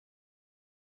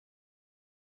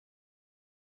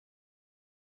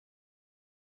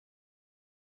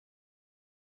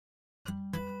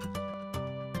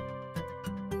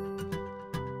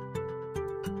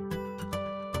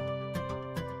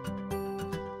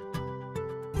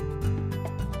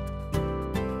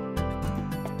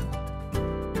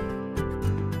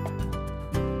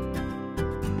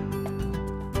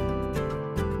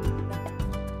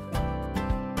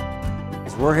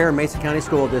We're here in Mesa County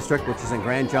School District, which is in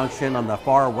Grand Junction on the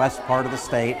far west part of the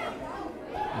state.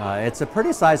 It's a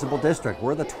pretty sizable district.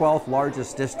 We're the 12th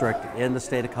largest district in the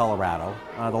state of Colorado,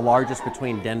 the largest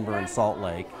between Denver and Salt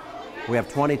Lake. We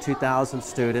have 22,000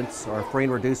 students. Our free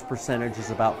and reduced percentage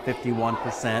is about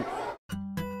 51%.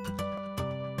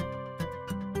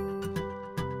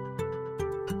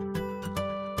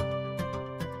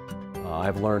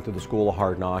 I've learned through the School of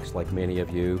Hard Knocks, like many of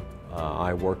you.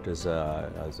 I worked as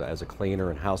a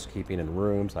cleaner in housekeeping in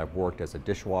rooms. I've worked as a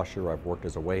dishwasher. I've worked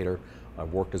as a waiter.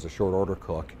 I've worked as a short order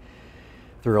cook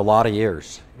through a lot of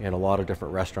years in a lot of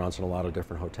different restaurants and a lot of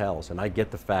different hotels. And I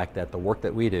get the fact that the work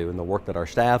that we do and the work that our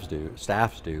staffs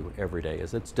do every day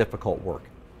it's difficult work.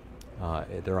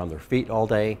 They're on their feet all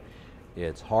day.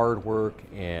 It's hard work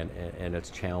and it's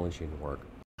challenging work.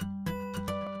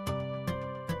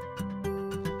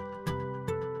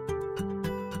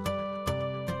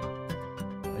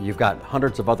 You've got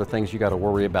hundreds of other things you got to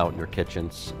worry about in your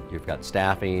kitchens. You've got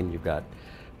staffing, you've got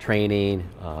training.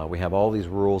 We have all these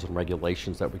rules and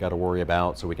regulations that we got to worry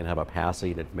about so we can have a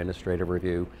passing administrative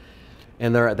review.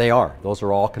 And those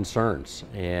are all concerns.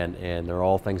 And they're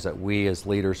all things that we as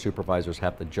leaders, supervisors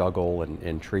have to juggle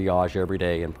and triage every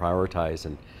day and prioritize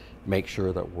and make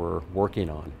sure that we're working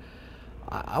on.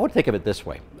 I would think of it this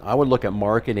way. I would look at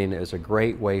marketing as a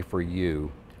great way for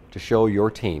you to show your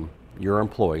team, your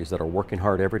employees that are working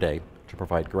hard every day to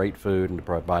provide great food and to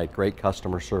provide great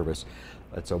customer service.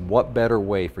 It's what better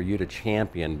way for you to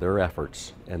champion their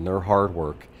efforts and their hard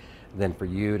work than for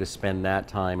you to spend that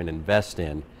time and invest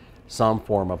in some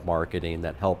form of marketing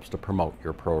that helps to promote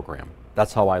your program.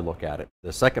 That's how I look at it.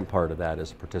 The second part of that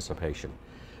is participation.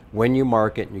 When you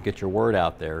market and you get your word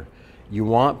out there, you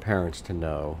want parents to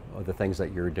know the things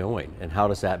that you're doing and how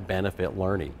does that benefit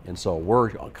learning. And so we're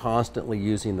constantly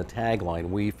using the tagline,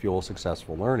 "We fuel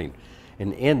successful learning."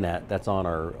 And in that's on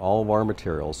all of our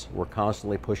materials. We're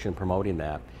constantly pushing, promoting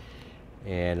that.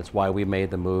 And it's why we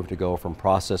made the move to go from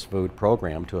processed food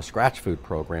program to a scratch food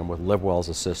program with LiveWell's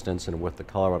assistance and with the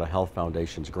Colorado Health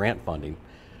Foundation's grant funding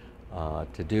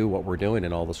to do what we're doing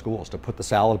in all the schools, to put the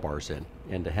salad bars in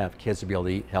and to have kids to be able to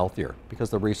eat healthier, because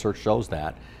the research shows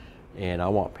that. And I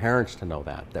want parents to know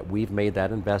that we've made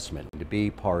that investment to be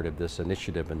part of this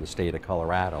initiative in the state of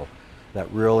Colorado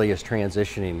that really is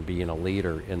transitioning being a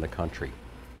leader in the country.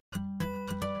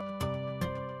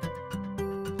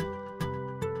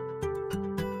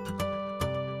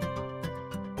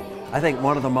 I think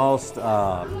one of the most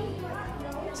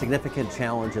significant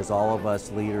challenges all of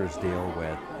us leaders deal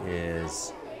with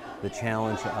is the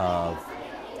challenge of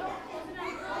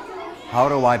how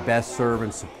do I best serve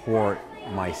and support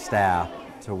my staff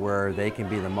to where they can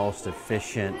be the most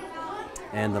efficient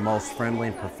and the most friendly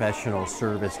and professional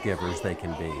service givers they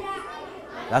can be.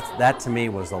 That to me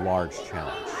was a large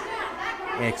challenge,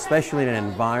 especially in an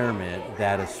environment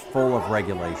that is full of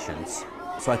regulations.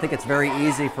 So I think it's very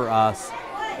easy for us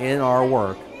in our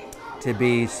work to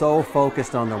be so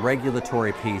focused on the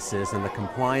regulatory pieces and the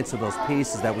compliance of those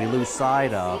pieces that we lose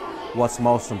sight of what's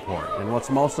most important. And what's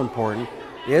most important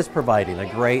is providing a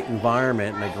great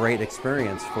environment and a great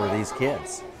experience for these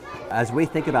kids. As we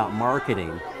think about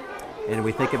marketing and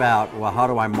we think about, well, how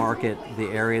do I market the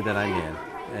area that I'm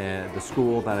in, the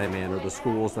school that I'm in, or the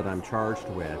schools that I'm charged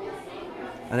with,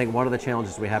 I think one of the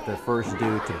challenges we have to first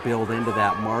do to build into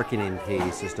that marketing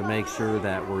piece is to make sure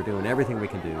that we're doing everything we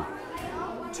can do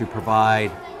to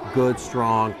provide good,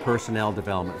 strong personnel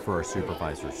development for our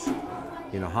supervisors.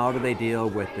 You know, how do they deal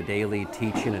with the daily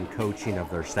teaching and coaching of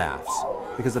their staffs?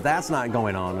 Because if that's not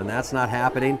going on and that's not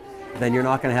happening, then you're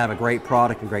not going to have a great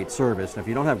product and great service. And if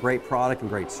you don't have great product and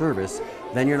great service,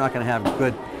 then you're not going to have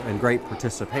good and great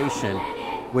participation,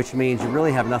 which means you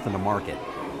really have nothing to market.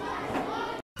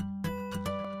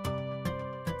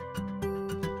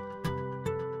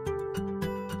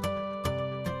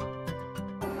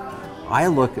 I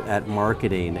look at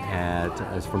marketing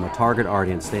as from a target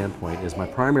audience standpoint, is my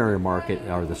primary market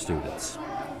are the students.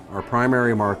 Our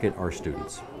primary market are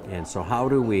students. And so how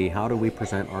do we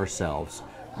present ourselves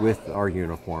with our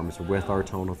uniforms, with our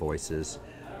tone of voices,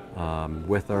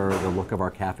 with the look of our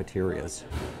cafeterias?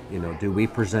 You know, do we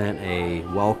present a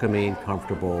welcoming,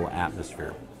 comfortable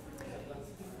atmosphere?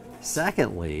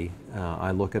 Secondly,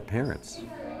 I look at parents.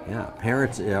 Yeah,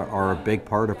 parents are a big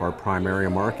part of our primary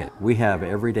market. We have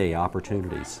everyday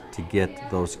opportunities to get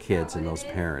those kids and those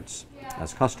parents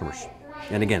as customers.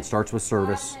 And again, it starts with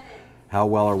service. How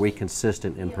well are we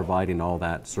consistent in providing all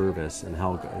that service, and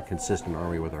how consistent are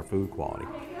we with our food quality?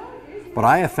 But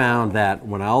I have found that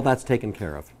when all that's taken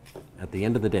care of, at the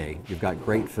end of the day, you've got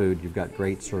great food, you've got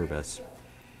great service.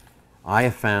 I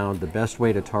have found the best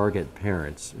way to target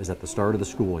parents is at the start of the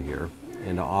school year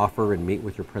and to offer and meet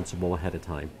with your principal ahead of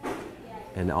time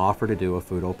and offer to do a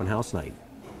food open house night.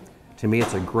 To me,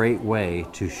 it's a great way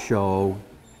to show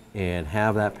and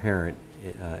have that parent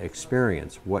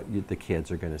experience what the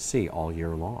kids are going to see all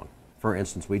year long. For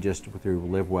instance, we just, through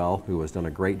LiveWell, who has done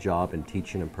a great job in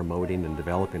teaching and promoting and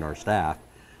developing our staff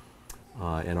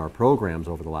and our programs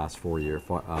over the last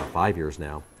 5 years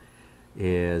now,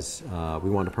 is we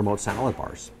wanted to promote salad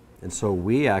bars. And so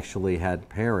we actually had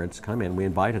parents come in, we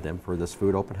invited them for this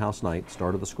food open house night,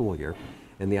 start of the school year.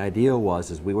 And the idea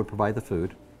was we would provide the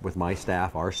food with my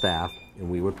staff, our staff, and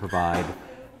we would provide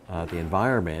the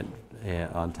environment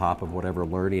on top of whatever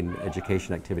learning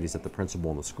education activities that the principal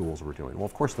and the schools were doing. Well,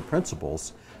 of course, the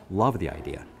principals love the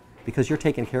idea because you're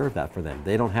taking care of that for them.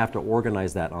 They don't have to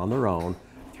organize that on their own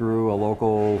through a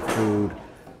local food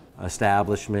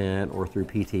establishment or through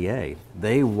PTA.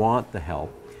 They want the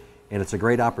help, and it's a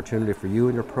great opportunity for you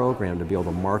and your program to be able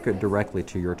to market directly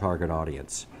to your target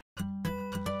audience.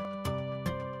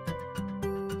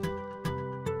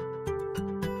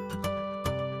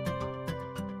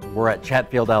 We're at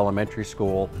Chatfield Elementary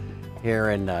School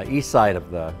here in east side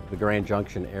of the Grand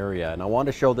Junction area, and I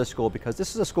wanted to show this school because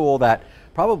this is a school that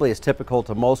probably is typical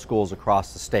to most schools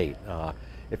across the state.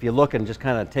 If you look and just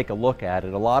kind of take a look at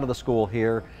it, a lot of the school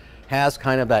here has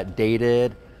kind of that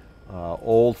dated,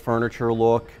 old furniture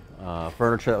look,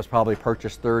 furniture that was probably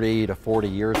purchased 30 to 40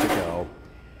 years ago.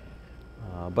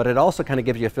 But it also kind of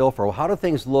gives you a feel for, well, how do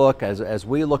things look as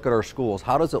we look at our schools?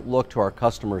 How does it look to our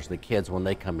customers, the kids, when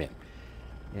they come in?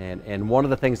 And one of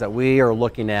the things that we are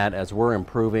looking at as we're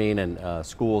improving in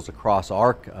schools across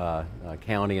our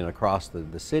county and across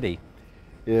the city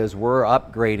is we're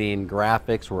upgrading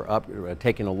graphics, we're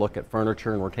taking a look at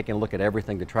furniture, and we're taking a look at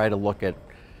everything to try to look at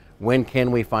when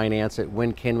can we finance it,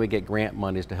 when can we get grant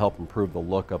monies to help improve the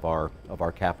look of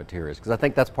our cafeterias, because I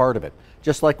think that's part of it.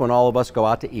 Just like when all of us go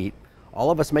out to eat, all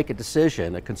of us make a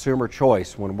decision, a consumer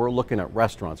choice when we're looking at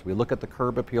restaurants. We look at the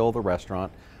curb appeal of the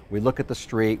restaurant, we look at the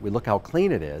street, we look how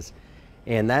clean it is,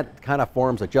 and that kind of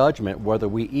forms a judgment whether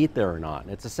we eat there or not.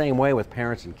 And it's the same way with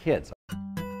parents and kids.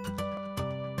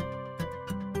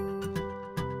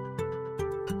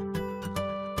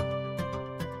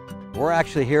 We're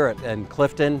actually here in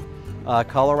Clifton,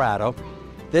 Colorado.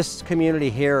 This community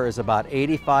here is about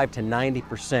 85 to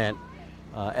 90%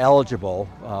 eligible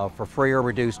for free or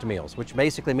reduced meals, which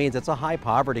basically means it's a high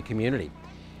poverty community.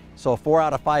 So 4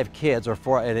 out of 5 kids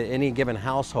or in any given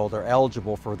household are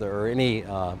eligible for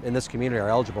in this community are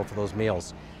eligible for those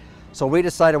meals. So we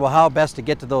decided, well, how best to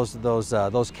get to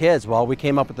those kids? Well, we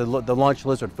came up with the Lunch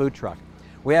Lizard food truck.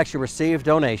 We actually received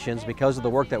donations because of the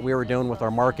work that we were doing with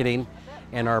our marketing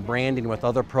and our branding with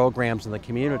other programs in the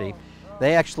community.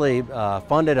 They actually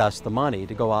funded us the money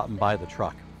to go out and buy the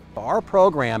truck. Our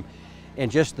program, in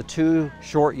just the 2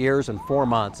 short years and 4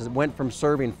 months, it went from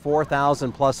serving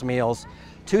 4,000 plus meals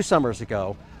 2 summers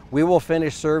ago. We will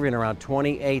finish serving around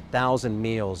 28,000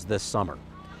 meals this summer.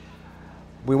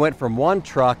 We went from 1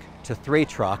 truck to 3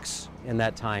 trucks in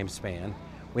that time span.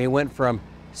 We went from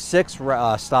 6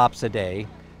 stops a day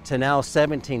to now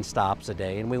 17 stops a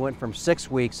day, and we went from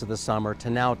 6 weeks of the summer to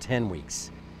now 10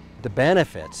 weeks. The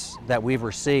benefits that we've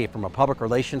received from a public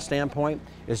relations standpoint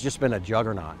has just been a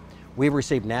juggernaut. We've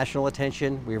received national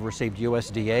attention, we've received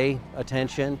USDA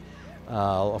attention,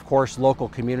 of course local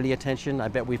community attention. I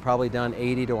bet we've probably done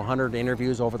 80 to 100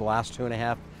 interviews over the last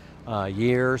 2.5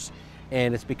 years,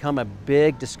 and it's become a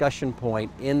big discussion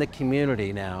point in the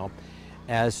community now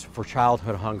as for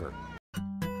childhood hunger.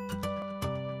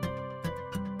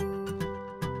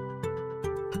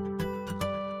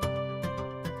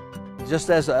 Just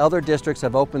as other districts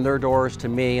have opened their doors to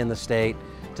me in the state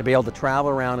to be able to travel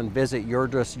around and visit your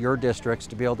districts,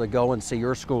 to be able to go and see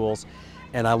your schools,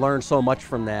 and I learned so much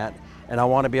from that, and I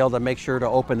want to be able to make sure to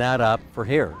open that up for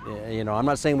here. You know, I'm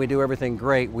not saying we do everything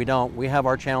great, we don't. We have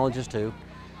our challenges too,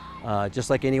 just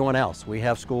like anyone else. We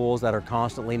have schools that are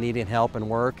constantly needing help and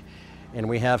work, and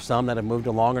we have some that have moved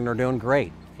along and are doing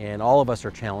great, and all of us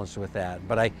are challenged with that.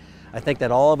 But I think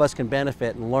that all of us can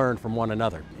benefit and learn from one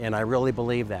another, and I really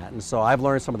believe that. And so I've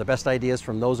learned some of the best ideas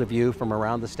from those of you from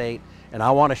around the state, and I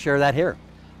want to share that here.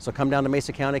 So come down to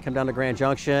Mesa County, come down to Grand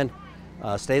Junction,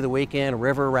 stay the weekend,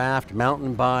 river raft,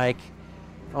 mountain bike.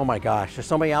 Oh my gosh, there's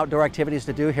so many outdoor activities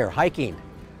to do here. Hiking,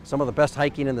 some of the best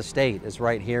hiking in the state is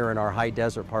right here in our high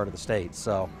desert part of the state.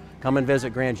 So come and visit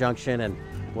Grand Junction, and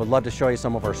we'd love to show you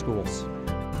some of our schools.